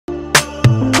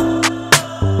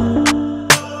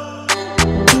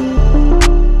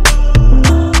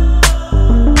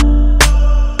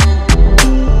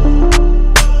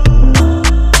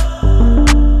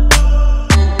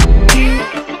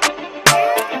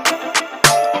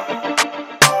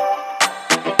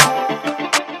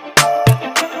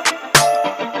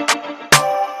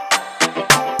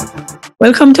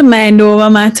Welcome to Mind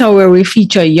Over Matter, where we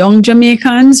feature young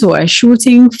Jamaicans who are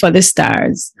shooting for the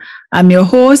stars. I'm your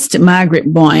host,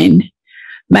 Margaret Boyne.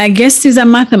 My guest is a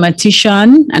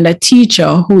mathematician and a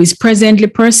teacher who is presently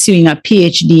pursuing a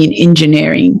PhD in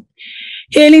engineering.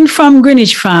 Hailing from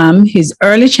Greenwich Farm, his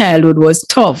early childhood was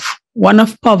tough, one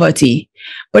of poverty,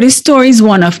 but his story is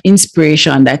one of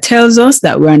inspiration that tells us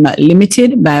that we are not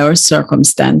limited by our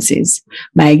circumstances.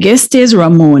 My guest is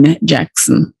Ramone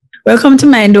Jackson. Welcome to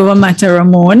Mind Over Matter,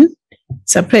 Ramone.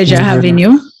 It's a pleasure having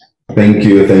you. Thank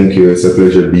you. It's a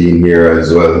pleasure being here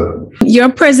as well.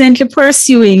 You're presently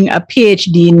pursuing a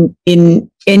PhD in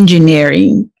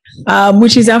engineering,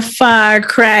 which is a far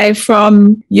cry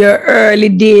from your early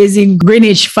days in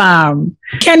Greenwich Farm.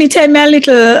 Can you tell me a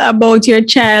little about your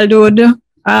childhood?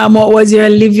 What was your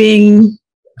living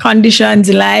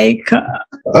conditions like?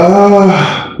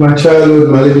 My childhood,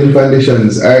 my living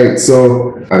conditions. All right,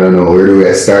 so I don't know, where do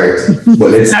I start?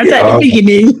 But let's start at the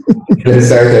beginning. Let's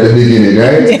start at the beginning,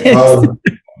 right?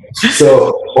 Yes.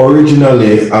 So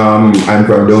originally, I'm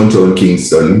from downtown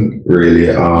Kingston, really,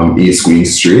 East Queen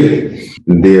Street.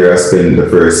 There I spent the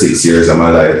first 6 years of my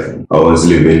life. I was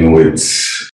living with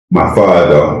my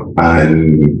father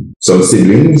and some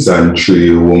siblings and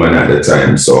 3 women at the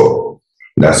time. So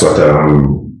that's what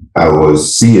I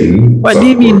was seeing. What do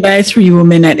you mean by 3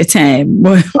 women at the time?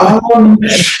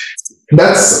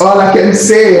 That's all I can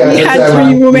say. You had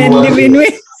 3 women living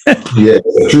with? Yeah,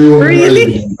 3 women.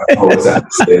 Really? At the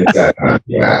same time.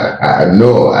 Yeah, I don't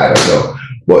know.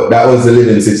 But that was the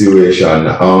living situation.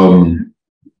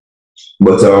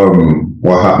 But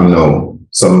what happened now?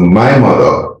 So my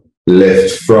mother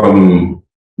left from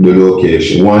the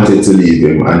location, wanted to leave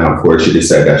him, and of course she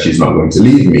decided that she's not going to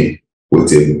leave me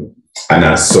with him. And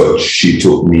as such, she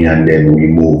took me and then we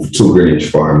moved to Greenwich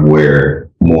Farm, where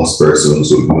most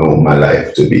persons would know my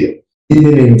life to be.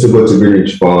 Even to go to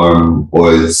Greenwich Farm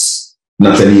was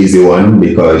not an easy one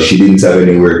because she didn't have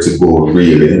anywhere to go,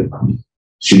 really.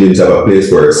 She didn't have a place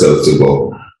for herself to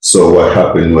go. So what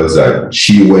happened was that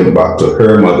she went back to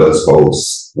her mother's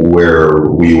house, where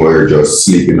we were just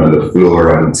sleeping on the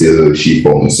floor until she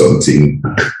found something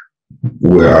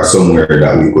somewhere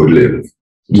that we could live.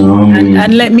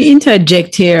 And let me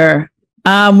interject here.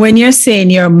 When you're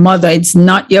saying your mother, it's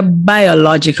not your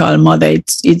biological mother.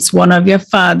 It's one of your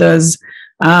father's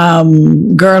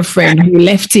girlfriend who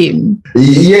left him.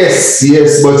 Yes,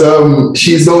 but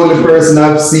she's the only person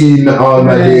I've seen all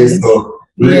my days. So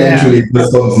eventually it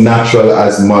becomes natural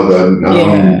as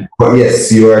mother. But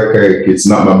yes, you are correct. It's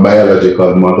not my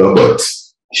biological mother, but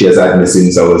she has had me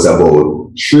since I was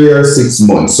about 3 or 6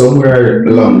 months, somewhere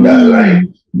along that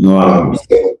line. Wow.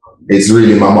 It's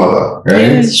really my mother, right?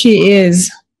 Yes, she is.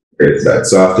 It's that.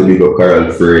 So I have to be a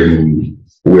Carol friend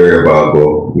wherever I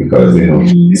go because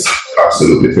it's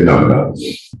absolutely phenomenal.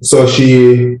 So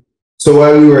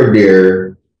while we were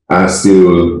there, I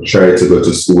still tried to go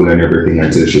to school and everything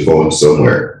until she found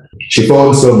somewhere.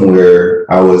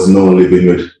 I was now living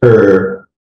with her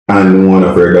and one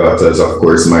of her daughters, of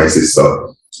course, my sister.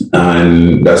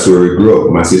 And that's where we grew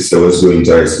up. My sister was going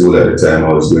to high school at the time.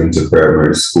 I was going to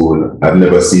primary school. I've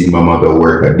never seen my mother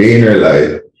work a day in her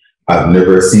life. I've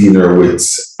never seen her with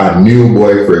a new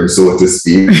boyfriend, so to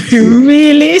speak.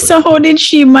 Really? So how did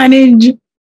she manage to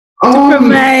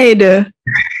provide?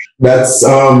 That's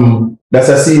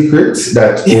a secret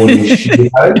that only she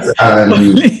has, and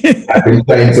I've been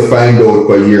trying to find out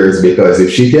for years, because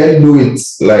if she can do it,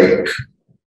 like,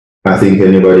 I think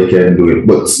anybody can do it.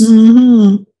 But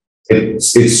it's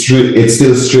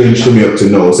still strange to me up to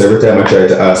now. So every time I try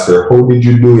to ask her, how did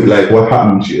you do it? Like, what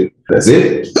happened to you? That's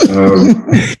it.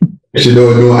 She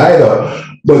don't know either.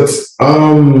 But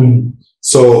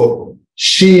so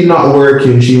she not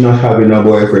working, she not having a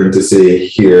boyfriend to say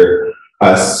here.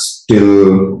 I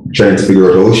still trying to figure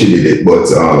out how she did it. But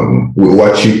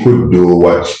what she could do,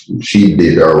 what she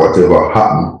did, or whatever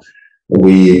happened,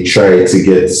 we tried to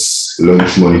get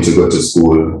lunch money to go to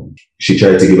school. She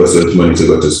tried to give us lunch money to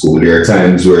go to school. There are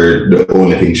times where the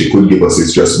only thing she could give us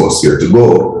is just bus fare to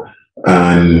go.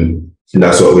 And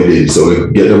that's what we did. So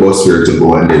we get the bus fare to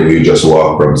go and then we just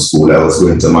walk from school. I was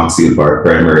going to Maxfield Park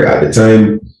Primary at the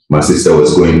time. My sister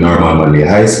was going Ramone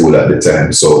High School at the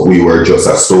time. So we were just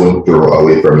a stone throw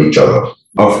away from each other.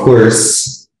 Of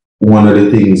course, one of the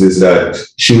things is that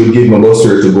she would give my bus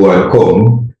fare to go and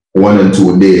come 1 and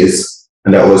 2 days.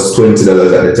 And that was $20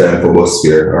 at the time for bus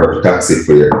fare or taxi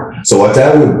fare. So what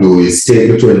I would do is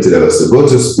take the $20 to go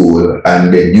to school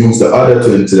and then use the other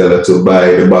 $20 to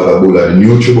buy the bagabula, the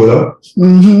Nutribula.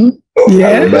 Mm-hmm.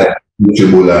 So buy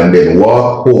Nutribula and then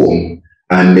walk home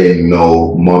and then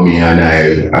mommy and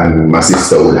I and my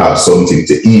sister would have something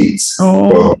to eat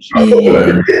for a couple of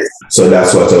the days. So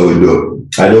that's what I would do.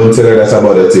 I don't tell her that's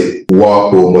about to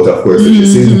walk home, but of course if she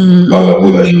sees me,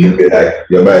 she can be like,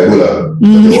 you're by Gula.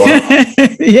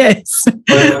 Yes.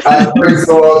 But I had friends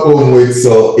to walk home with,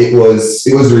 so it was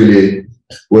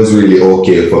really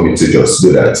okay for me to just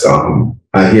do that.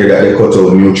 I hear that they cut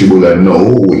out Nutribullet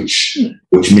now, which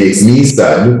makes me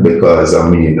sad because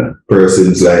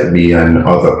persons like me and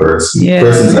other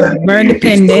persons like very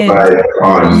dependent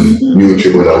on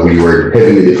Nutribullet. We were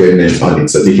heavily dependent on it.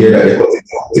 So to hear that they cut it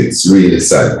out, it's really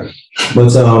sad. But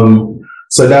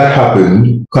so that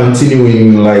happened.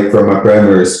 Continuing like from my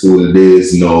primary school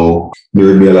days now, there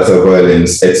would be a lot of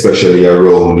violence, especially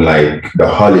around like the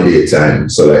holiday time.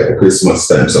 So like the Christmas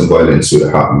time, some violence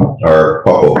would happen or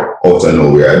pop up out of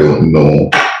nowhere. I don't know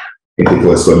if it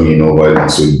was for me,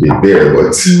 violence would be there,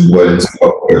 but violence would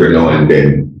pop up every now and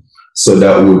then. So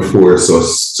that would force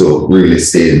us to really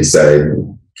stay inside,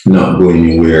 not go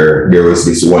anywhere. There was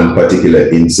this one particular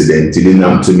incident. It didn't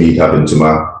happen to me, it happened to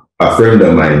a friend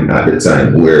of mine at the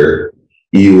time, where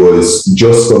he was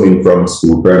just coming from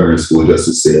school, primary school, just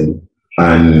the same.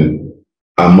 And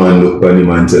a man looked at him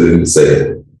and tell him,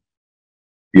 say,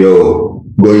 yo,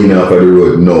 going off of the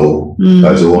road now,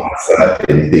 as you want to start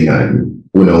anything and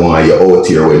we don't want you out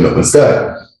here when nothing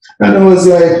start. And I was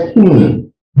like,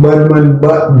 bad man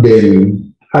back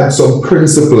then had some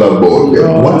principle about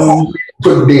them. What's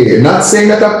today? Not saying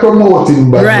that I'm promoting,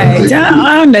 but right,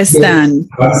 I understand.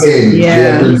 I'm saying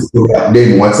principle back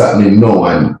then, what's happening now,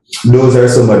 and those are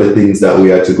some of the things that we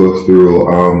had to go through.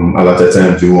 A lot of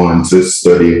times we want to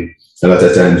study, a lot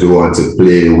of times we want to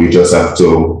play. We just have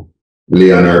to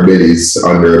lay on our bellies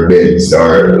under beds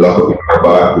or lock up in our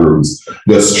bathrooms,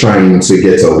 just trying to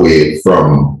get away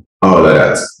from all of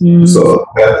that. So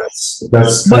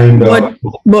that's kind of.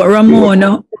 But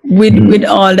Ramone, with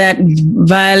all that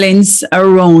violence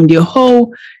around you,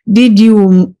 how did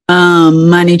you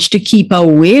manage to keep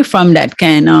away from that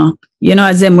kind of,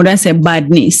 as them would say,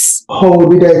 badness? How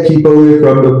did I keep away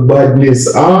from the badness?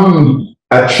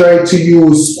 I tried to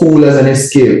use school as an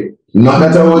escape. Not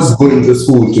that I was going to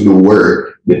school to do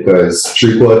work, because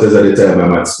 3/4 of the time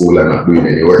I'm at school, I'm not doing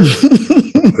any work.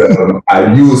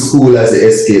 I use school as an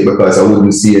escape because I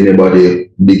wouldn't see anybody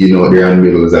digging out their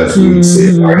handbills, as we would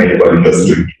say, or anybody just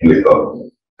drinking liquor.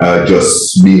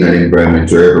 Just being in an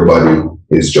environment where everybody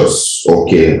is just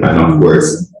okay. And of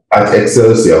course, at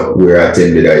Excelsior, where I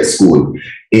attended high school,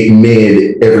 it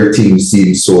made everything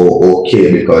seem so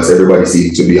okay because everybody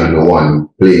seemed to be on the one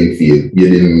playing field.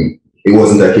 It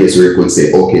wasn't a case where you could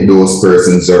say, okay, those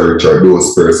persons are rich or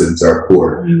those persons are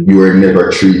poor. You were never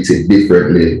treated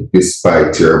differently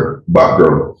despite your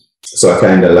background. So I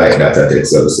kind of like that at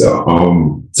Excelsior.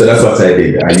 So that's what I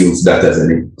did. I used that as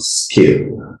an escape.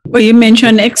 Well, you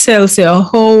mentioned Excelsior.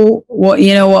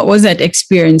 What was that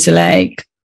experience like?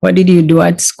 What did you do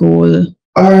at school?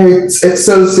 All right,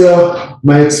 Excelsior,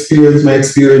 my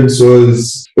experience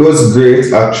was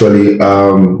great actually.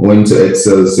 Went to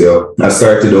Excelsior. I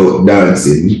started out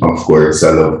dancing, of course.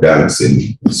 I love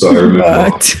dancing. So I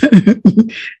remember.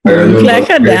 You look like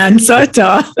a dancer,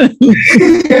 too.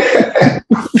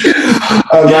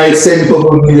 I might send a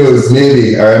couple videos,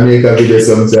 maybe, or I make a video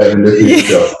sometime in the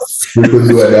future. We could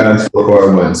do a dance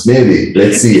performance, maybe.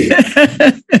 Let's see.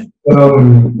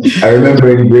 I remember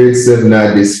in grade 7 I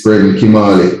had this friend,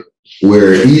 Kimali,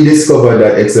 where he discovered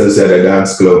that Excelsior had a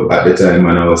dance club at the time,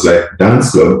 and I was like,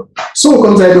 dance club? So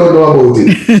comes I don't know about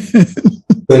it.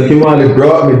 So Kimali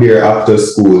brought me there after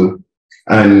school,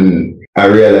 and I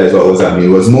realized what was happening.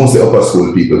 It was mostly upper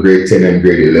school people, grade 10 and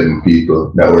grade 11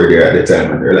 people that were there at the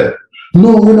time, and they're like,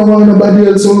 no, we don't want nobody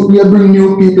else, so we bring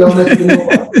new people. I'm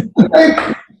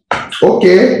like,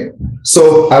 okay.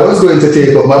 So I was going to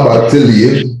take up my bag to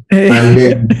leave, and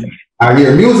then I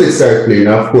hear music start playing.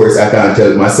 Of course, I can't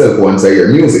help myself once I hear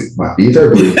music. My feet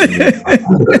are breaking.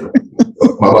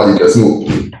 My body just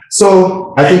moved.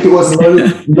 So I think it was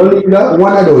Lolita,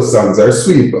 one of those songs, or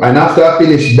Sweep. And after I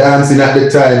finished dancing at the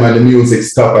time and the music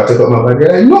stopped, I took up my bag.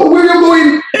 Like, no, where are you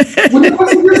going? When you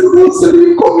supposed to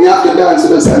be, come here after dance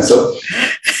with us.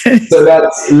 So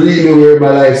that's really where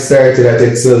my life started at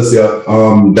Excelsior,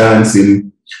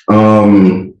 dancing.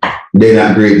 Then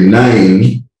at grade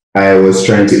 9, I was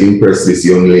trying to impress this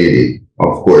young lady.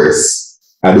 Of course,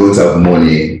 I don't have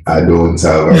money. I don't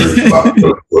have a rich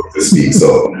background, so to speak.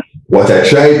 So what I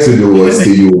tried to do was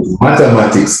to use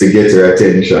mathematics to get her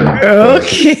attention.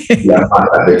 Okay.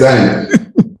 At the time.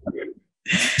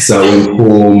 So I went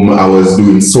home. I was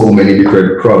doing so many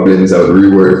different problems. I would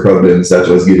rework the problems that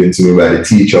was given to me by the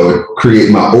teacher. I would create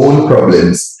my own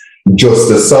problems just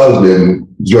to solve them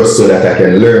just so that I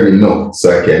can learn enough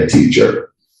so I can teach her.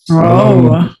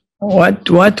 Oh,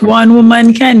 what one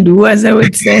woman can do, as I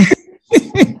would say.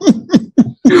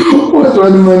 What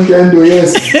one woman can do,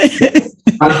 yes.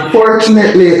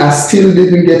 Unfortunately, I still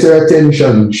didn't get her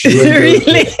attention.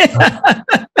 Really?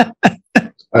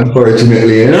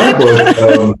 Unfortunately,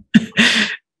 but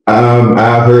I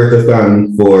have her to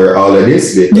thank for all of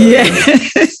this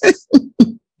because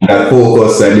that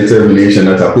focus and determination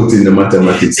that I put in the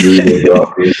mathematics really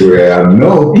brought me to where I am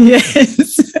now. Yes.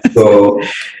 So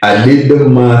I did the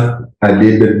math, I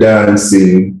did the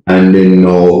dancing, and then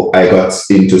now I got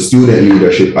into student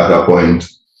leadership at a point.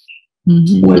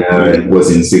 When I was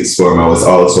in sixth form. I was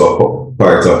also a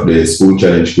part of the school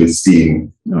challenge quiz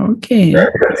team. Okay.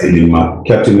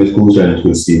 Captain the school challenge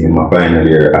quiz team in my final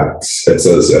year at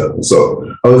Excelsior.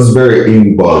 So I was very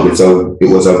involved. It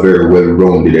was a very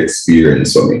well-rounded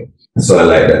experience for me. So I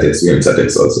like that experience at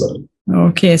Excelsior.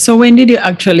 Okay. So when did you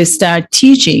actually start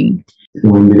teaching?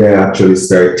 When did I actually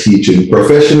start teaching?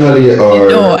 Professionally or?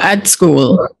 No, at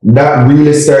school. That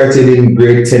really started in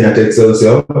grade 10 at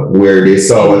Excelsior, where they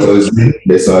saw what I was doing.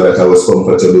 They saw that I was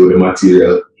comfortable with the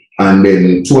material. And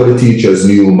then two of the teachers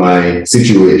knew my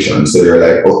situation. So they're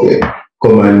like, okay,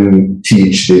 come and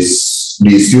teach these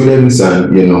students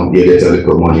and, you get a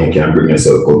little money and can bring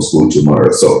yourself from school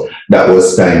tomorrow. So that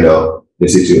was kind of the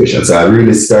situation. So I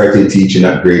really started teaching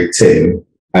at grade 10.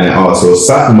 And I also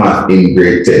sat math in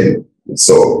grade 10.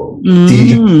 So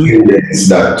teaching students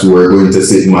that were going to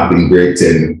sit math in grade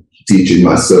 10, teaching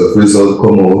myself, result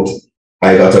come out,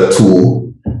 I got a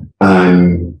 2,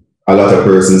 and a lot of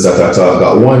persons that I taught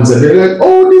got 1s, and they're like,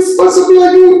 oh, this possibly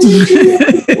like you teaching.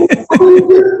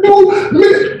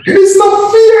 It's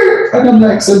not fair. And I'm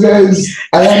like, so guys,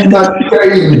 I am not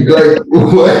crying. Like,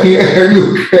 why are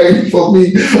you crying for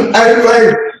me? I'm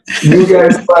like, you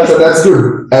guys pass, and that's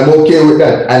good. I'm okay with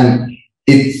that. And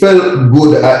it felt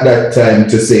good at that time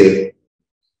to say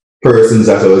persons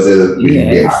that I was helping,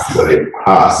 they actually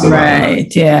passed.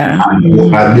 Right, yeah.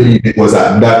 And I believe it was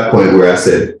at that point where I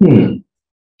said,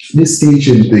 this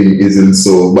teaching thing isn't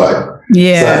so bad.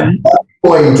 Yeah. So at that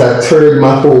point, I turned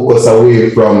my focus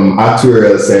away from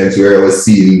actuarial science, where I was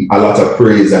seeing a lot of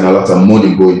praise and a lot of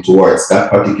money going towards that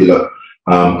particular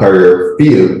career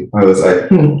field. I was like,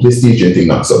 this teaching thing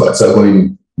not so bad. So I'm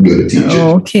going to do the teaching.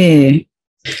 Okay.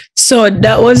 So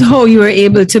that was how you were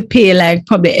able to pay, like,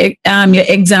 probably your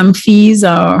exam fees,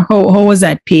 or how was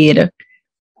that paid?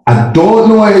 I don't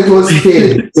know how it was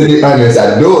paid, to be honest.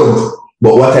 I don't.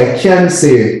 But what I can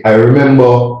say, I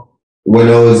remember when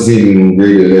I was in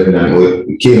grade 11 and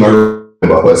it came around,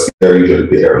 because I usually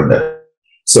pay around that.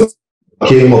 So I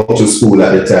came up to school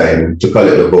at the time to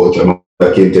collect the voucher.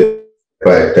 I came to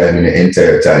 5 times in the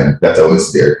entire time that I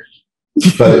was there.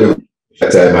 Collect the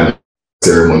time and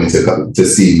ceremony to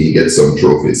see me get some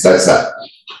trophies. That's that.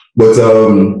 But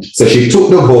so she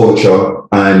took the voucher,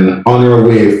 and on her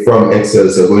way from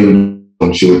Excelsior going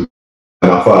home, she would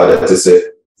my father to say,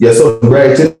 yes, so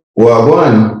Brighton, well, go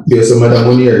on, here's some other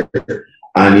money here.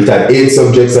 And it had 8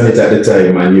 subjects on it at the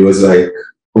time, and he was like,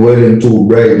 well, in too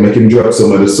bright, make him drop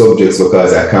some of the subjects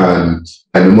because I can't,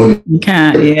 and the money. You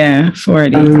can't, yeah, for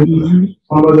it.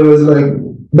 My mother was like,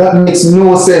 that makes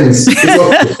no sense.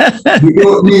 You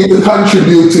don't need to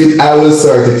contribute to it. I will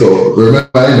sort it out. Remember,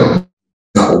 I know,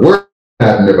 not work.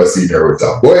 I've never seen her with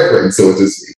a boyfriend, so to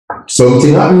speak.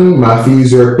 Something happened, my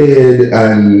fees were paid,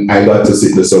 and I got to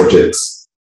sit the subjects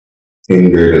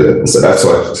in grade 11. So that's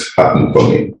what happened for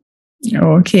me.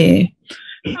 Okay.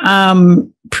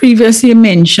 Previously you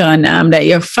mentioned that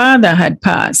your father had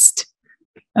passed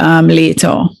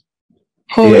later.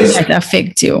 How did that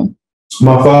affect you?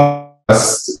 My father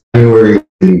passed January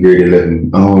in grade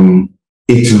 11.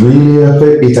 It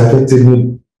really affected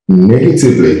me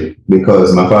negatively,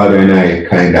 because my father and I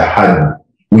kind of had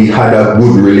a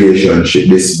good relationship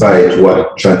despite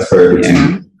what transpired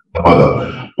between my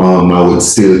mother. I would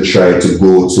still try to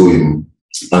go to him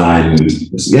and,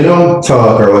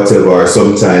 talk or whatever. Or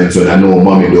sometimes when I know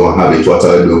mommy don't have it, what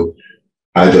I'll do,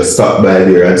 I just stop by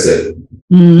there and say,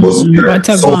 do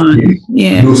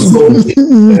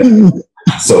something.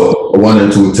 So 1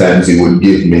 or 2 times he would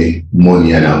give me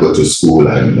money and I'll go to school,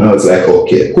 and I was like,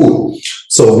 okay, cool.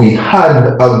 So we had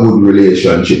a good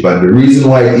relationship, and the reason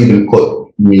why it even cut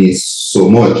me so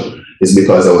much is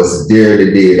because I was there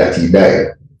the day that he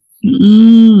died.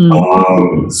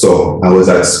 So I was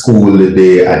at school the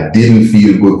day. I didn't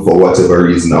feel good for whatever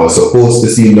reason. I was supposed to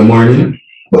see him in the morning,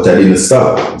 but I didn't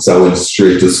stop. So I went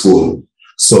straight to school.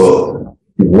 So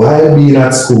while being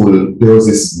at school, there was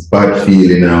this bad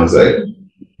feeling. I was like,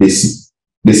 this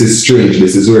is strange.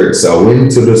 This is weird. So I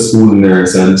went to the school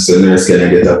nurse and said, nurse, can I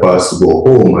get a pass to go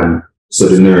home? And So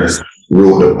the nurse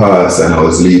wrote the pass and I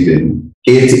was leaving.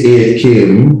 88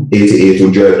 came, 88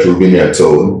 would drive through Vineyard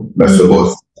Town. That's the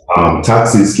bus.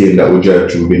 Taxis came that would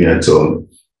drive through Vineyard Town.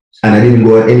 And I didn't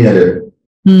go on any of them.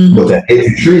 But the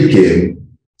 83 came.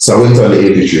 So I went on the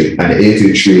 83 and the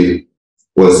 83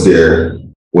 was there,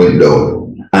 went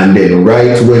down. And then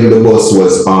right when the bus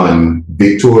was on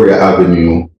Victoria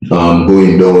Avenue,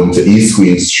 going down to East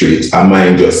Queen Street, a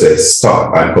mine just said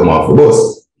stop and come off the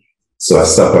bus. So I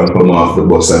stopped and come off the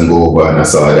bus and go over and I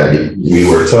saw that we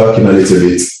were talking a little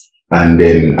bit and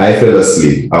then I fell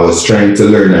asleep. I was trying to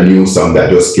learn a new song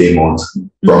that just came out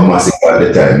from Massive at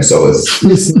the time. So I was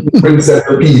listening and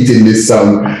repeating this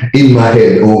song in my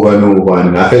head over and over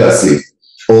and I fell asleep.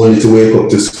 Only to wake up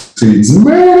to screams,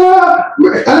 murder!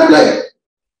 And I'm like,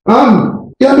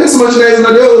 yeah, there's so much noise in the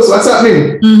house, what's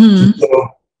happening? So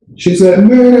she said,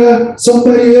 murder,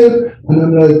 somebody help. And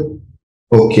I'm like,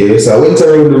 okay, so I went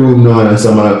around the room now and I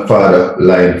saw my father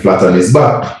lying flat on his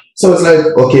back. So I was like,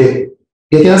 okay,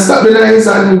 you can stop the noise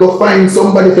and go find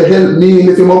somebody to help me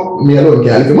lift him up. Me alone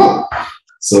can't lift him up.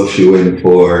 So she went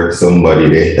for somebody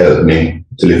to help me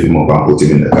to lift him up and put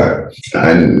him in the car.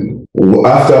 And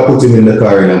after I put him in the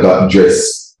car and I got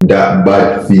dressed, that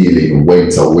bad feeling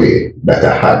went away that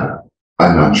I had.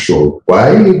 I'm not sure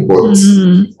why, but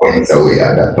went away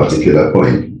at that particular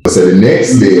point. So the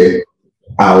next day,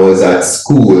 I was at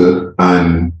school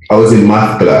and I was in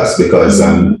math class because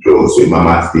I'm close with my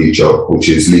math teacher, which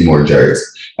is Ramone Jackson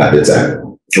at the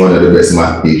time. One of the best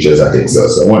math teachers at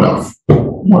Excelsior. One of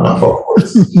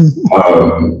course.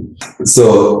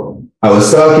 So I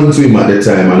was talking to him at the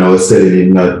time and I was telling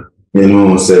him that,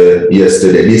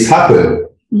 yesterday this happened.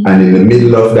 And in the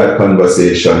middle of that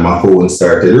conversation, my phone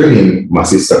started ringing, my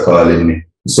sister calling me.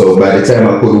 So by the time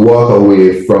I could walk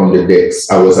away from the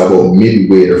desk, I was about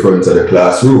midway the front of the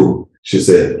classroom. She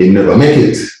said, "You never make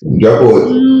it. Drop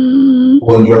out."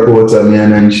 One drop out on me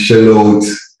and then shell out.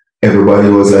 Everybody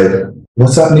was like,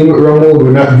 "What's happening with Ramone?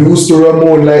 We're not used to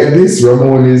Ramone like this.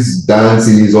 Ramone is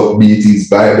dancing, he's upbeat, he's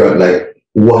vibrant. Like,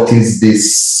 what is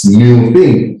this new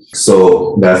thing?"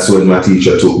 So that's when my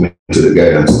teacher took me to the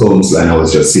guidance counselor and I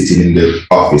was just sitting in the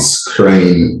office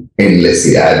crying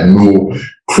endlessly. I had no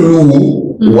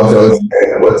clue what I was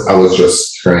saying, but I was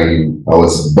just crying. I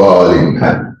was bawling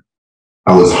and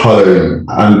I was hollering.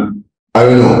 And I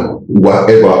don't know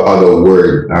whatever other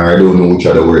word, or I don't know which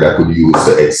other word I could use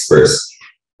to express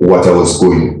what I was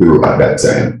going through at that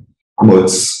time.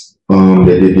 But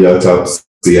they did the autopsy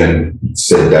and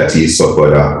said that he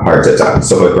suffered from a heart attack.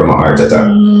 So I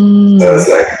was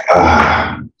like,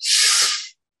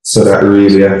 So that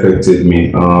really affected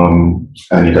me.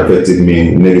 And it affected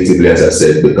me negatively, as I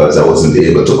said, because I wasn't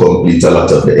able to complete a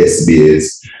lot of the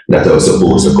SBAs that I was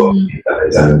supposed to complete at the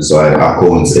time. So I had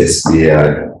accounts SBA, I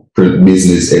had print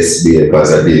business SBA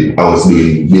because I was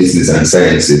doing business and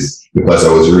sciences because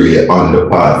I was really on the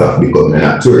path of becoming an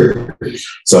actor.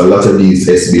 So a lot of these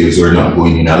SBAs were not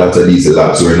going in, a lot of these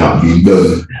labs were not being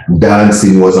done.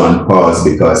 Dancing was on pause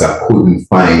because I couldn't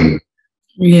find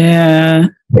vibe.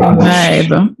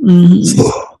 So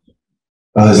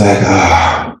I was like,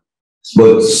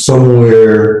 But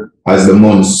somewhere as the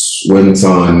months went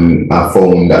on, I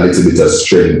found a little bit of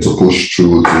strength to push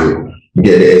through to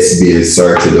get the SBA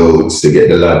sorted out, to get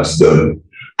the labs done.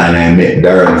 And I met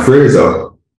Darren Fraser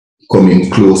coming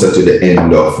closer to the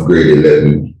end of grade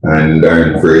 11. And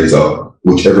Darren Fraser,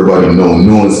 which everybody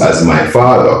knows as my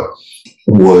father,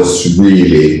 was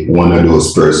really one of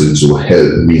those persons who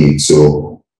helped me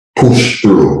to push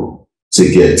through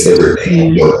to get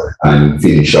everything done and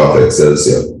finish off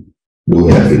Excelsior.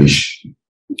 We have finished.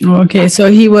 Okay,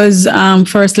 so he was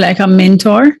first like a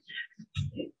mentor?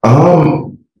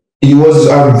 He was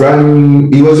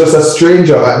just a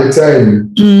stranger at the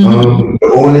time.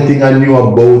 The only thing I knew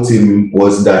about him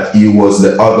was that he was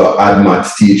the other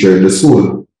AdMath teacher in the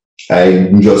school. I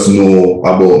just know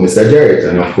about Mr. Jarrett,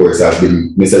 and of course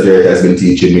Mr. Jarrett has been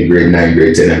teaching me grade 9,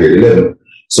 grade 10, and grade 11.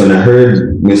 So when I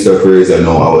heard Mr. Fraser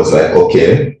now, I was like,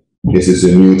 okay, this is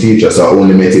a new teacher. So I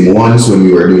only met him once when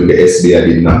we were doing the SB. I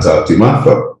did not talk to him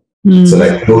after. So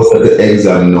like close to the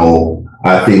exam now,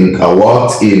 I think I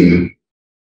walked in,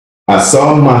 I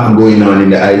saw math going on in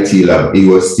the IT lab. He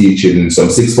was teaching some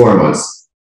sixth formers,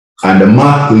 and the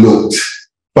math looked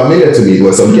familiar to me. It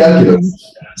was some calculus.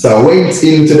 So I went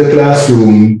into the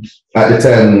classroom. At the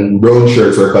time, brown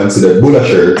shirts were considered bulla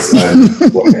shirts and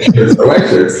white shirts were white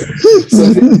shirts.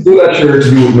 So this bulla shirt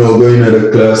group now going into the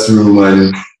classroom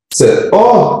and said,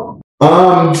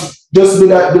 just do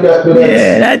that.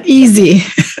 Yeah, that's easy.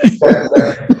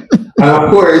 And of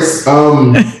course,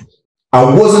 I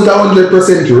wasn't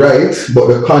 100% right, but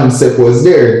the concept was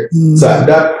there. Mm-hmm. So at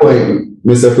that point,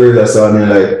 Mr. Fraser saw me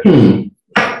like, we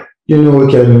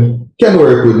can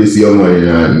work with this young man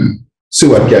and see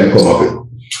what can come of it.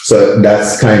 So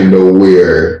that's kind of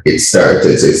where it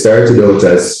started. So it started out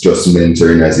as just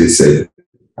mentoring, as you said,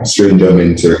 a stranger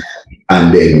mentor,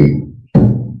 and then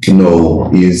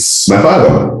he's my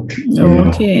father.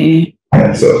 Okay.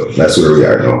 Yeah, so that's where we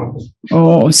are now.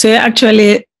 Oh, so you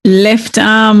actually left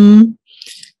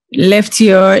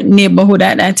your neighborhood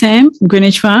at that time,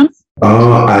 Greenwich Farm?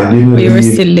 I didn't. Or you were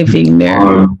still living there?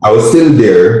 I was still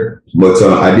there, but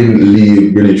I didn't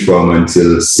leave Greenwich Farm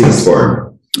until sixth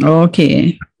form.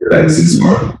 Okay. Like sixth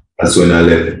form. That's when I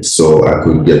left, so I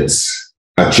could get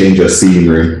a change of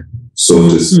scenery. So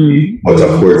to speak. But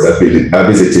of course, I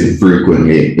visited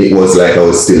frequently. It was like I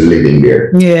was still living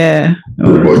there. Yeah.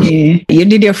 Okay. You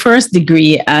did your first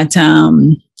degree at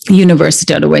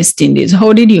University of the West Indies.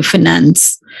 How did you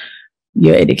finance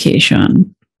your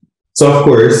education? So of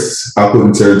course, I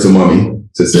couldn't turn to mommy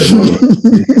to say, mommy,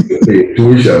 to pay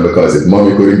tuition, because if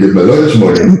mommy couldn't give me lunch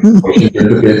money, she had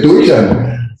to pay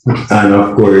tuition. And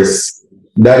of course,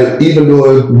 even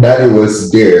though daddy was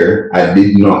there, I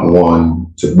did not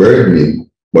want to burden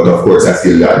him. But of course, I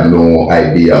still had no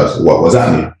idea what was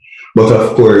happening. But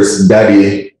of course,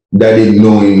 daddy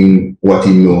knowing what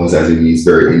he knows, as he's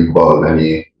very involved and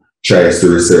he tries to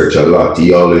research a lot.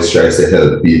 He always tries to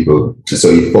help people.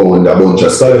 So he found a bunch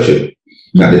of scholarships.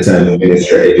 At the time, the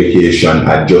Ministry of Education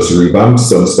had just revamped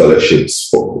some scholarships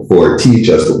for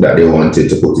teachers that they wanted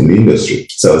to put in the industry.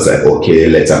 So I was like, okay,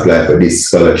 let's apply for this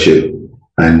scholarship.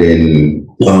 And then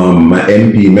my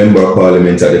MP, Member of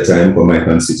Parliament at the time for my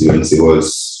constituency,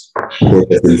 was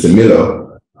Professor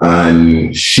Miller.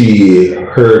 And she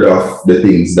heard of the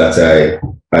things that I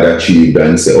had achieved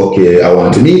and said, okay, I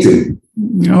want to meet him.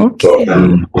 Okay.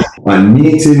 So, and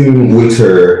meeting with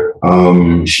her,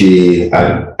 she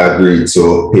had agreed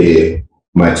to pay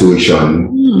my tuition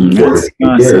for the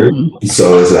year. Awesome.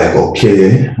 So I was like,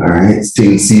 okay, all right,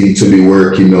 things seem to be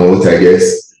working out, I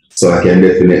guess. So I can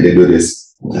definitely do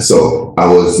this. So I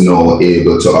was now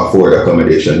able to afford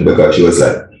accommodation, because she was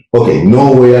like, okay,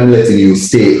 no way I'm letting you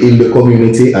stay in the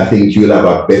community. I think you'll have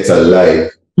a better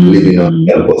life living on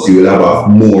campus. You will have a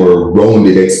more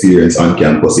rounded experience on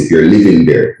campus if you're living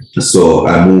there. So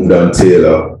I moved on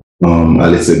Taylor a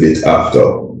little bit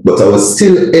after, but I was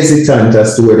still hesitant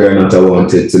as to whether or not I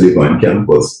wanted to live on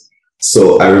campus.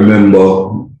 So I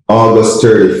remember August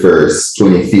 31st,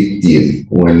 2015,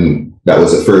 when that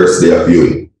was the first day of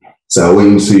UWI. So I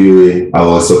went to UWI. I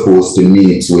was supposed to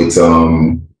meet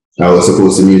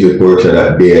with Portia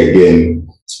that day again.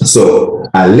 So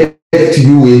I left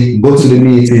UWI, go to the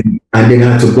meeting, and then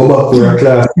I had to go back for a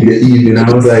class in the evening.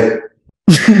 I was like,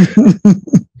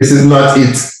 this is not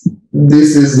it.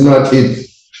 This is not it.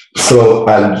 So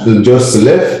I just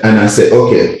left and I said,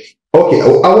 okay, I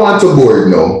want to board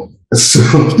now. So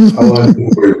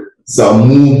I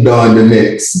moved on the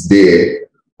next day.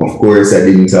 Of course, I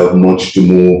didn't have much to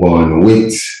move on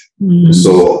with.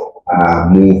 So I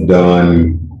moved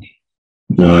on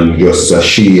just a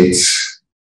sheet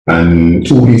and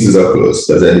 2 pieces of clothes,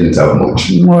 because I didn't have much.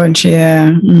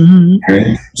 Yeah.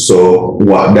 Right? So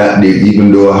what that did,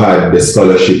 even though I had the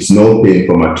scholarships no paying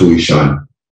for my tuition,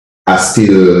 I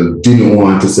still didn't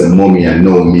want to say, mommy, I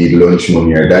now need lunch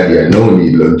money, or daddy, I now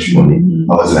need lunch money.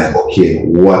 I was like, okay,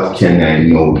 what can I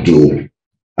now do?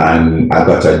 And I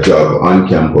got a job on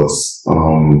campus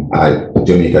at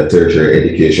Jamaica Tertiary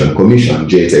Education Commission,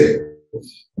 JTEC,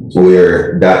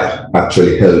 where that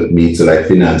actually helped me to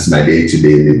finance my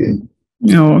day-to-day living.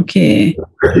 Okay.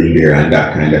 Working there, and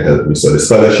that kind of helped me. So the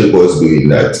scholarship was doing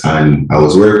that, and I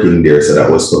was working there, so that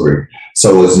was covering.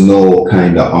 So I was no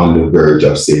kind of on the verge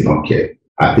of saying, okay,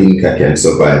 I think I can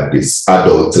survive this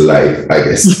adult life, I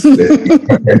guess. Let's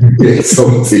get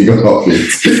something of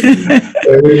it.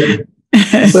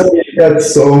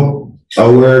 So I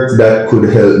worked that could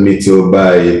help me to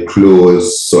buy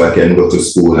clothes so I can go to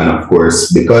school. And of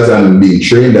course, because I'm being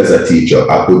trained as a teacher,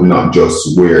 I could not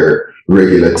just wear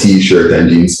regular t-shirt and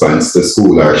jeans pants to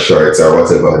school, or shorts or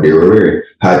whatever they were wearing.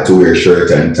 I had to wear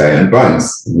shirt and tie and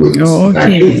pants. So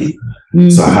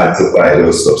I had to buy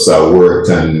those stuff. So I worked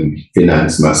and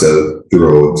financed myself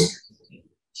throughout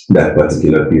that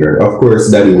particular period. Of course,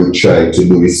 daddy would try to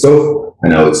do his stuff,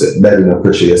 and I would say, daddy, no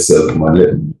pressure yourself,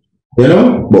 man. You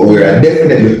know, but where I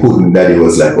definitely couldn't, daddy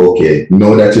was like, okay,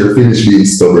 now that you're finished being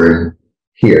stubborn,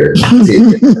 here,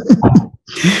 take it.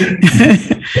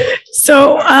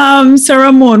 So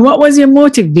Ramone, what was your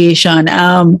motivation?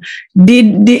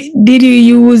 Did you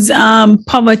use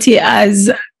poverty as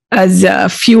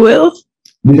fuel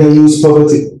Did I use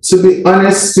poverty? To be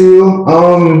honest to you,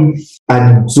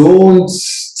 I don't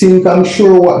think I'm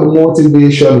sure what the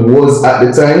motivation was at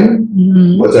the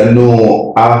time, but I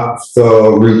know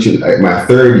after reaching like my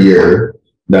third year,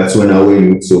 that's when I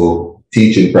went to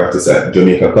teaching practice at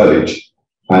Jamaica College.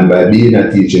 And by being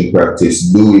a teaching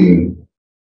practice,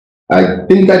 I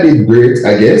think I did great,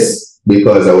 I guess,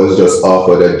 because I was just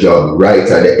offered a job right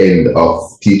at the end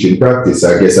of teaching practice.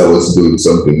 I guess I was doing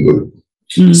something good.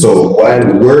 So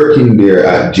while working there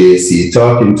at JC,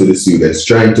 talking to the students,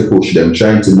 trying to push them,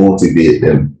 trying to motivate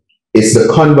them, it's the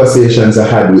conversations I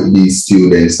had with these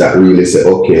students that really said,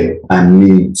 okay, I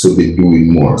need to be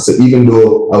doing more. So even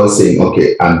though I was saying,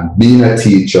 okay, I'm being a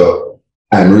teacher,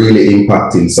 I'm really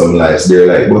impacting some lives, they're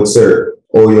like, but sir,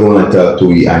 you want to talk to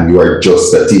me and you are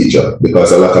just a teacher,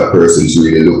 because a lot of persons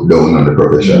really look down on the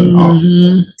profession of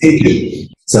teaching.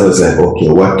 So I was like, okay,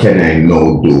 what can I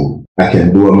now do? I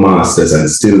can do a master's and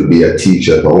still be a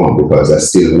teacher if I want, because I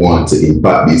still want to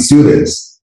impact these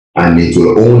students. And it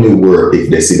will only work if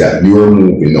they see that you're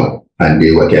moving up and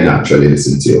they can actually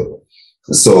listen to you.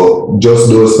 So just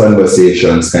those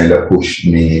conversations kind of pushed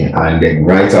me. And then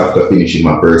right after finishing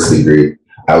my first degree,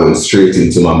 I went straight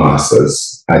into my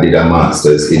master's. I did a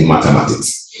master's in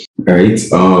mathematics. Right?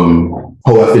 How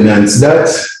I financed that,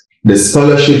 the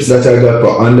scholarships that I got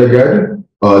for undergrad,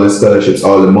 all the scholarships,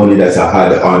 all the money that I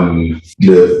had on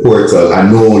the portal, I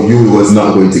know you was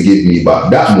not going to give me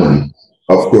back that money.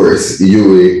 Of course,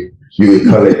 you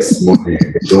collect money,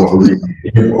 don't really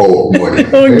give out money.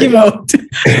 Don't give out.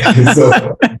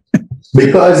 So,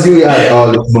 because you had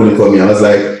all this money for me, I was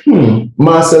like,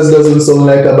 masters doesn't sound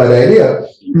like a bad idea.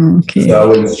 Okay. So I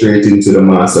went straight into the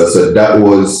master. So that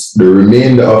was the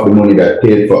remainder of the money that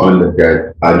paid for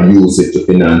undergrad. I used it to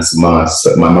finance my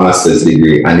master's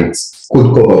degree, and it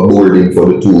could cover boarding for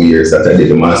the 2 years that I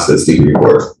did the master's degree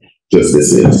for, just the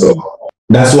same. So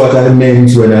that's what I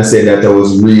meant when I said that I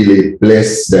was really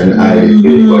blessed, and I did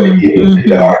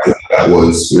the article that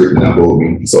was written about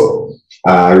me. So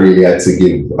I really had to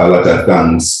give a lot of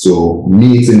thanks to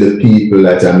meeting the people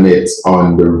that I met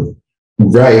on the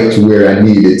right where I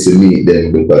needed to meet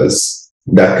them, because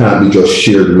that can't be just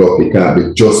sheer luck. It can't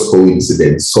be just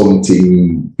coincidence.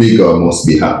 Something bigger must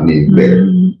be happening there.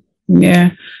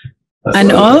 Yeah.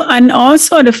 And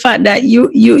also the fact that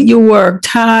you worked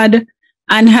hard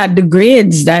and had the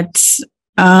grades, that's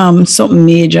something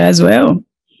major as well.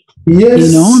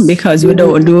 Yes. Because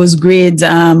without those grades,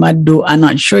 I'm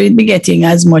not sure you'd be getting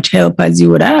as much help as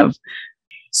you would have.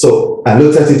 So I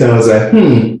looked at it and I was like,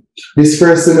 this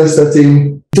first semester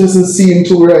thing doesn't seem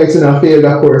too right, and I failed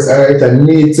that course. All right, I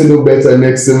need to do better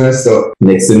next semester.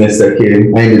 Next semester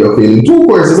came, I ended up failing 2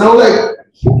 courses. And I was like,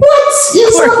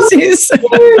 what? Courses?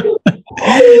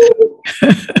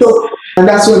 So, and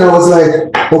that's when I was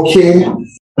like, okay.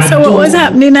 So what was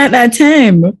happening at that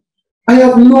time? I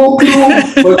have no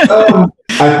clue.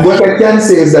 But what I can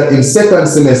say is that in second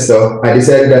semester, I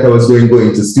decided that I was going to go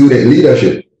into student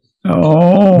leadership.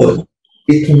 But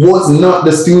it was not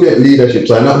the student leadership,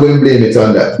 so I'm not going to blame it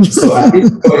on that. So at this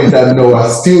point, I'm now a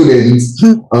student.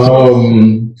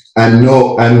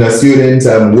 I'm a student.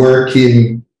 I'm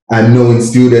working. I'm now in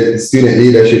student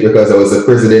leadership because I was the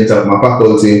president of my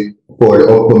faculty for the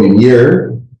upcoming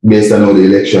year, based on how the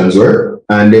elections were.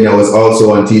 And then I was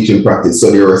also on teaching practice.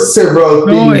 So there were several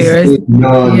things going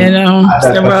on.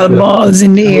 Several balls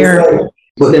in the air.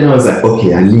 But then I was like,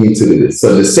 okay, I need to do this.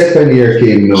 So the second year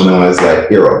came now, and I was like,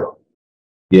 hero,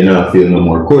 I feel no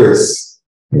more course.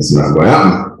 It's not going to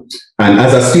happen. And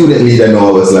as a student leader now,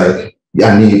 I was like,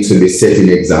 I need to be setting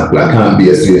an example. I can't be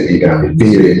a student leader and be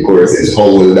failing courses. How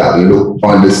will that look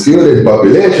on the student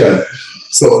population?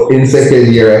 So in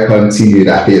second year, I continued.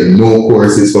 I failed no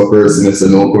courses for first semester,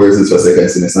 no courses for second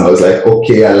semester. I was like,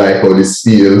 okay, I like how this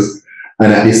feels.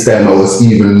 And at this time, I was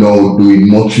even now doing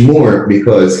much more,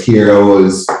 because here I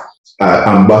was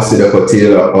ambassador for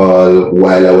Taylor Hall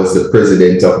while I was the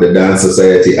president of the Dance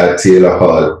Society at Taylor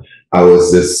Hall. I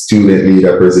was the student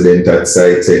leader president at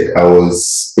SciTech. I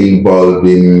was involved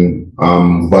in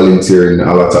volunteering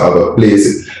a lot of other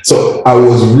places. So I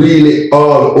was really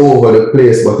all over the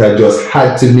place, but I just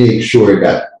had to make sure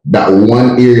that that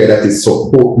one area that is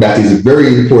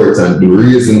very important, the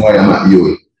reason why I'm at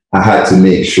UWI, I had to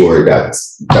make sure that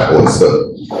was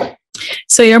done.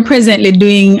 So you're presently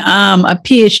doing a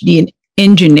PhD in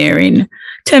engineering.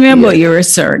 Tell me about your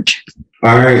research.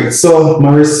 All right. So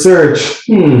my research,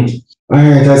 all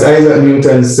right, as Isaac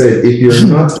Newton said, if you're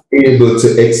not able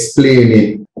to explain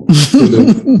it to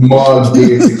the small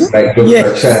basics, like just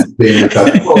a child playing with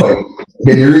a toy,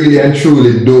 then you really and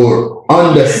truly don't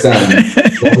understand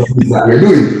what it is that you're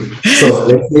doing. So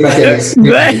let's see if I can explain.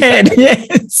 Go ahead,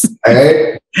 yes.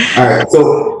 All right.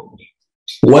 So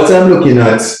what I'm looking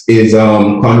at is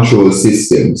control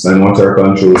systems. And what are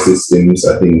control systems?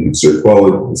 I think it's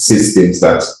called systems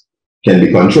that can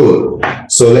be controlled.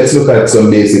 So let's look at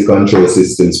some basic control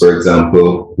systems. For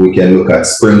example, we can look at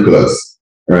sprinklers,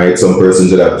 right? Some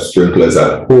persons would have sprinklers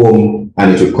at home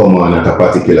and it will come on at a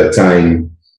particular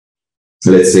time,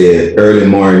 let's say early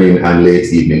morning and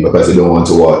late evening, because you don't want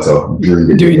to water during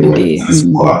the day.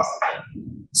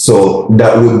 So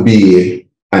that would be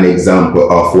an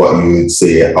example of what you would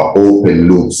say an open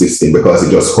loop system, because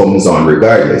it just comes on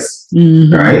regardless,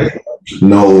 right?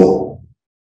 Now,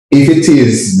 if it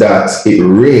is that it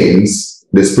rains,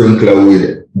 the sprinkler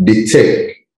will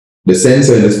detect, the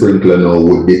sensor in the sprinkler now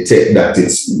would detect that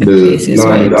it's the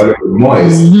ground is a little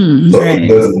moist,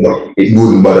 so it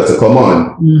wouldn't bother to come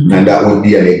on. And that would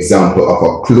be an example of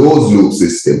a closed loop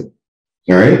system,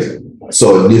 all right?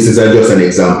 So this is just an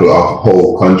example of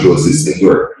how control systems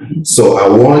work. So I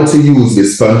want to use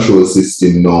this control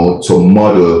system now to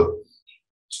model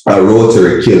a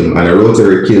rotary kiln, and a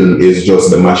rotary kiln is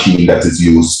just the machine that is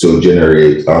used to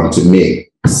generate, to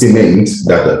make cement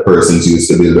that a person's used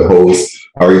to build a house,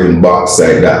 or even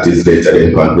bauxite that is later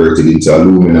then converted into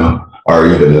alumina or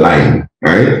even lime,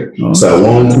 right? So I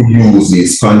want to use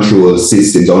these control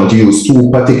systems. I want to use two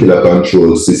particular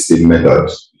control system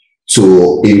methods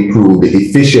to improve the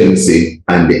efficiency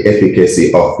and the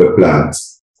efficacy of the plant.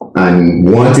 And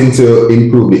wanting to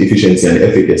improve the efficiency and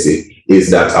efficacy is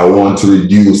that I want to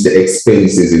reduce the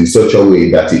expenses in such a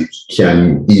way that it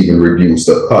can even reduce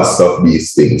the cost of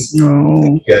these things. If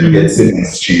you can get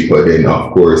things cheaper, then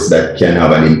of course that can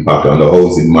have an impact on the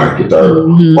housing market or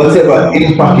whatever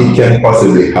impact it can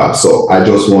possibly have. So I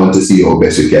just want to see how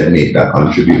best we can make that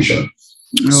contribution.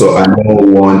 So I now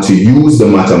want to use the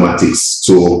mathematics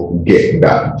to get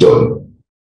that done.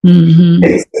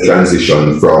 It's the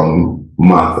transition from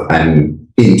math and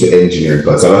into engineering,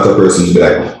 because a lot of persons will be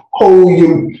like, oh,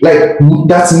 you like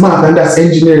that's math and that's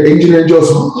engineering. Engineering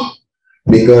just,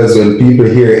 because when people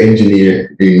hear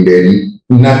engineering, they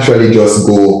naturally just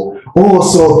go, oh,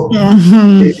 so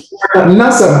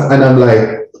NASA, and I'm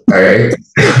like, all right,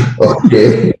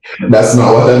 okay, that's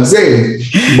not what I'm saying,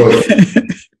 but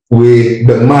with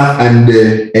the math and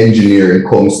the engineering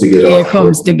comes together. It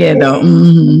comes together.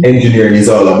 Engineering is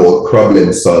all about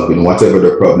problem solving. Whatever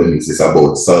the problem is, it's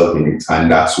about solving it,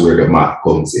 and that's where the math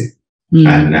comes in.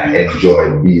 And I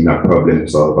enjoy being a problem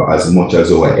solver as much as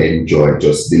I enjoy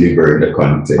just delivering the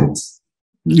content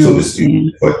to the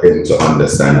students for them to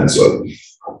understand as well.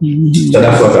 So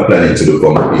that's what I'm planning to do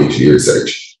for my PhD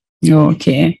research.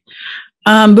 Okay.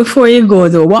 Before you go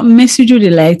though, what message would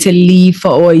you like to leave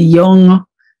for our young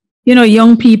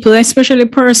people, especially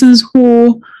persons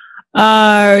who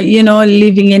are,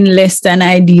 living in less than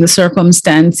ideal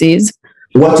circumstances?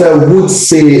 What I would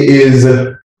say is,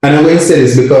 and I'm going to say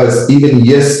this because even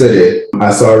yesterday,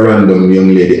 I saw a random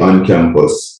young lady on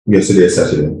campus.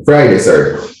 Friday,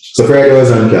 sorry. So Friday I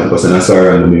was on campus and I saw a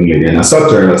random young lady and I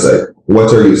stopped her and I was like,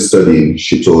 what are you studying?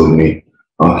 She told me,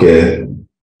 okay.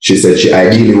 She said she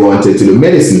ideally wanted to do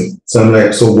medicine. So I'm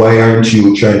like, so why aren't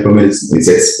you trying for medicine? It's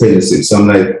expensive. So I'm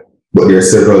like, but there are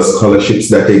several scholarships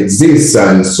that exist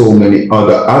and so many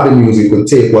other avenues you could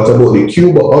take. What about the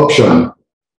Cuba option?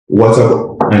 What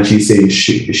about? And she's saying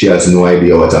she has no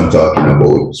idea what I'm talking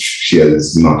about. She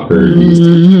has not heard this.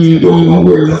 She don't know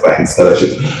where to find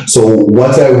scholarship. So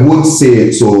what I would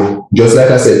say, so just like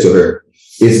I said to her,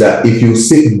 is that if you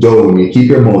sit down, you keep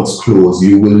your mouth closed,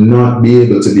 you will not be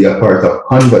able to be a part of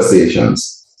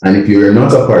conversations. And if you're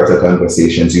not a part of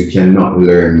conversations, you cannot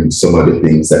learn some of the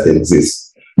things that exist.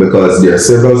 Because there are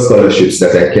several scholarships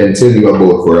that I can tell you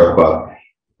about for a fact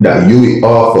that UWI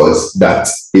offers that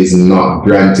is not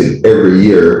granted every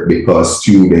year because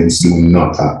students do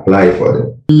not apply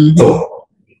for them. So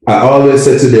I always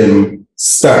say to them,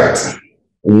 start.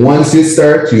 Once you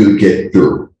start, you'll get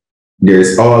through.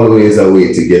 There's always a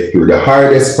way to get through. The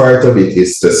hardest part of it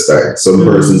is to start. Some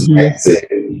persons might say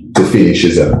to finish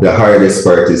is up. The hardest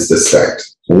part is to start.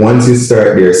 Once you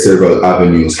start, there are several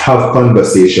avenues. Have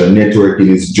conversation. Networking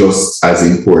is just as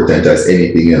important as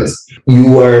anything else.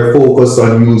 You are focused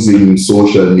on using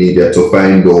social media to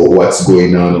find out what's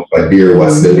going on over there,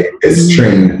 what's the latest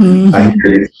trend, and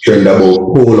hear this trend about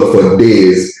polo for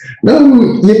days. No,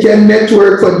 you can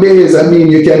network for days. I mean,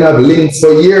 you can have links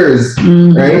for years,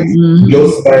 right?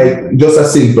 Just a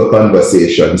simple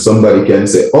conversation. Somebody can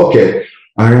say, okay,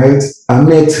 all right, I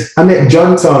met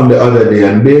John Tom the other day,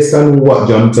 and based on what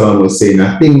John Tom was saying,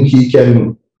 I think he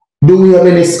can do we have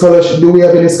any scholarship? Do we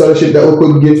have any scholarship that we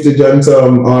could give to John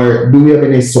Tom, or do we have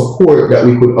any support that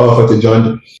we could offer to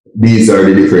John? These are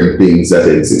the different things that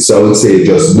exist. So I would say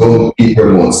just don't keep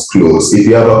your mouth closed. If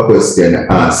you have a question,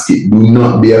 ask it. Do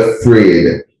not be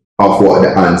afraid of what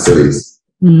the answer is.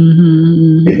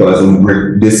 Because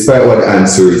despite what the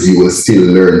answer is, you will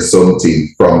still learn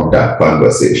something from that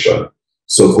conversation.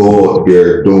 So go out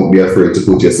there. Don't be afraid to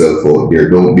put yourself out there.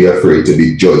 Don't be afraid to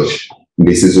be judged.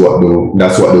 That's what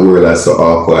the world has to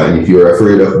offer. And if you're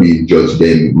afraid of being judged,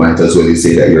 then might as well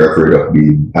say that you're afraid of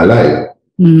being alive.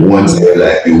 Once you're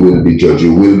alive, you will be judged.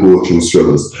 You will go through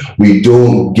struggles. We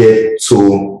don't get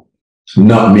to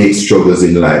not make struggles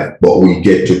in life, but we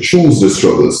get to choose the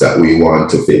struggles that we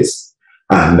want to face.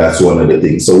 And that's one of the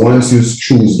things. So once you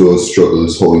choose those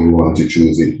struggles, how you want to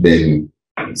choose it, then.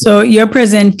 So you're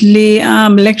presently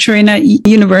lecturing at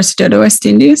University of the West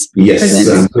Indies? Yes,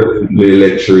 I'm currently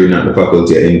lecturing at the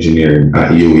Faculty of Engineering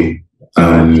at UWI.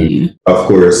 And of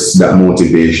course, that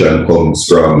motivation comes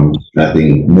from, I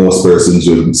think most persons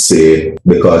would say,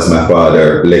 because my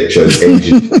father lectured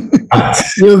engineering.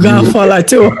 You're going to follow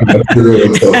too.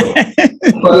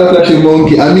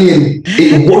 Monkey. I mean,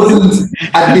 it wasn't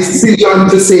a decision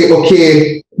to say,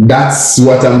 okay, that's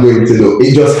what I'm going to do.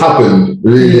 It just happened,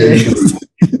 really. Yes.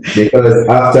 Because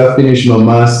after I finished my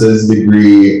master's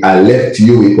degree, I left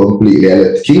UWI completely. I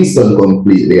left Kingston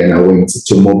completely, and I went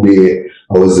to Mobile.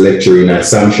 I was lecturing at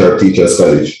Sam Sharp Teachers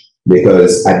College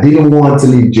because I didn't want to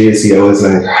leave JC. I was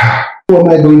like, how am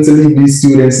I going to leave these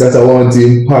students that I want to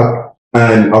impact?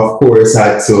 And of course,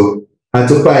 I had to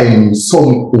find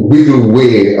some wiggle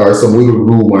way or some wiggle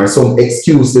room or some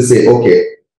excuse to say, okay,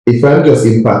 if I'm just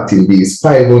impacting these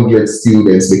 500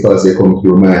 students because they come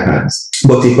through my hands,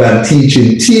 but if I'm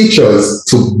teaching teachers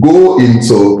to go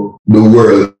into the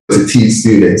world to teach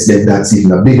students, then that's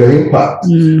even a bigger impact.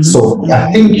 So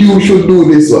I think you should do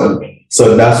this one.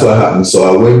 So that's what happened. So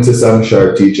I went to Sam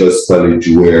Sharp Teachers College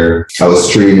where I was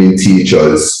training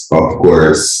teachers, of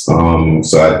course.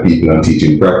 So I had people on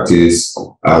teaching practice.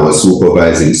 I was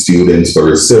supervising students for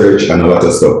research and a lot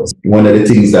of stuff. One of the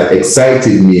things that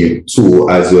excited me too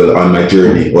as well on my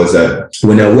journey was that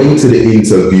when I went to the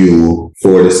interview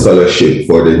for the scholarship,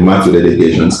 for the Math with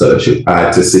Education scholarship, I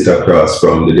had to sit across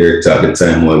from the director at the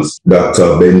time was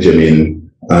Dr. Benjamin,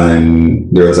 and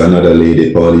there was another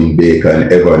lady, Pauline Baker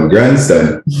and Evan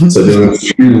Granston. So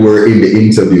those three were in the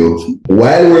interview.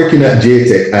 While working at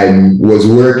JTech, I was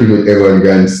working with Evan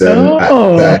Granston at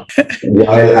that.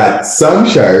 While at Sam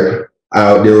Sharp,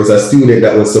 there was a student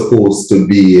that was supposed to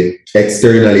be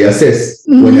externally assessed.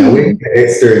 When I went to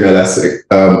external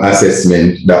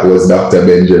assessment, that was Dr.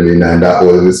 Benjamin and that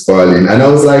was Miss Pauline. And I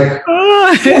was like,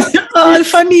 all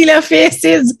familiar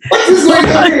faces. What is going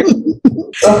on?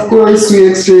 Of course, we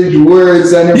exchanged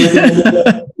words and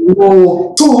everything.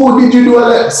 Whoa, so how did you do all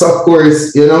that? So of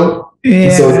course, you know.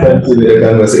 Yeah. So continued the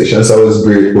conversation. So I was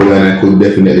grateful, and I could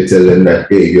definitely tell them that,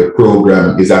 hey, your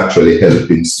program is actually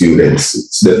helping students.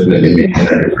 It's definitely making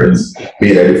a difference.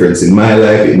 Made a difference in my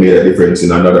life. It made a difference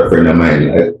in another friend of mine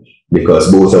life,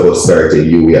 because both of us started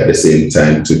UWI at the same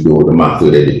time to do the Math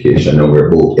with Education, and we're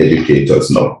both educators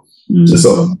now.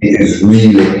 So it is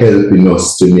really helping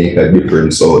us to make a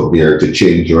difference out there, to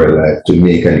change your life, to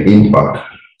make an impact.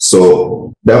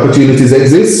 So the opportunities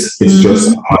exist. It's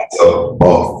just a matter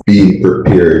of being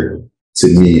prepared to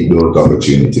meet those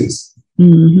opportunities.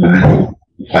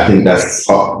 I think that's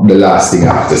the last thing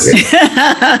I have to say.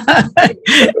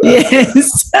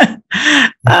 Yes.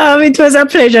 It was a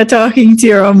pleasure talking to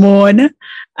you, Ramone.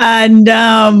 And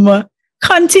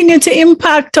continue to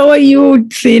impact our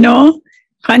youth, you know.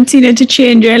 Continue to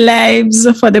change your lives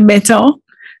for the better,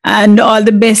 and all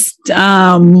the best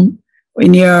in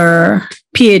your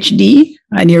PhD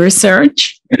and your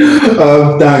research.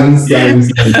 Thanks.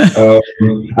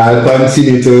 I'll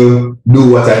continue to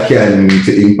do what I can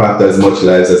to impact as much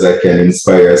lives as I can,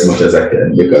 inspire as much as I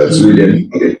can, because really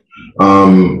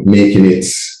making it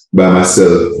by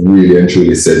myself really and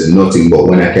truly says nothing. But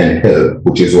when I can help,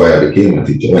 which is why I became a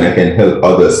teacher, when I can help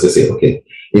others to say, okay,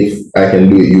 if I can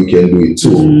do it, you can do it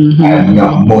too. I'm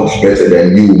not much better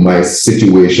than you. My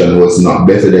situation was not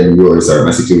better than yours, or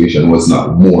my situation was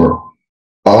not more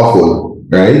awful,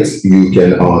 right? You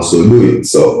can also do it.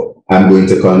 So I'm going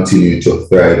to continue to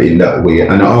thrive in that way.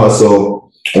 And I also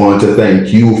want to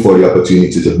thank you for the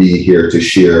opportunity to be here to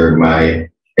share my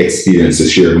experience, to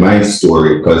share my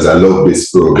story, because I love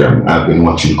this program. I've been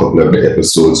watching a couple of the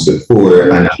episodes before,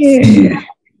 and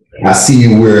I see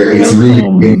where it's really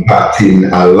impacting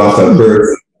a lot of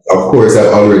persons Of course,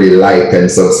 I've already liked and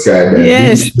subscribed. And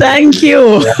yes, thank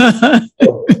you.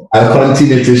 I'll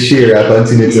continue to share. I'll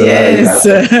continue to yes,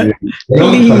 like.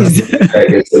 please.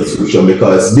 Get subscription,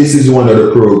 because this is one of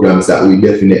the programs that we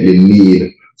definitely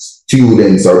need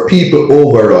students or people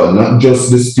overall, not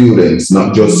just the students,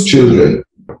 not just children,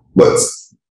 but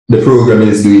the program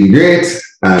is doing great.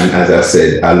 And as I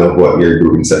said, I love what you're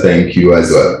doing. So thank you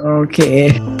as well.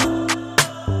 Okay.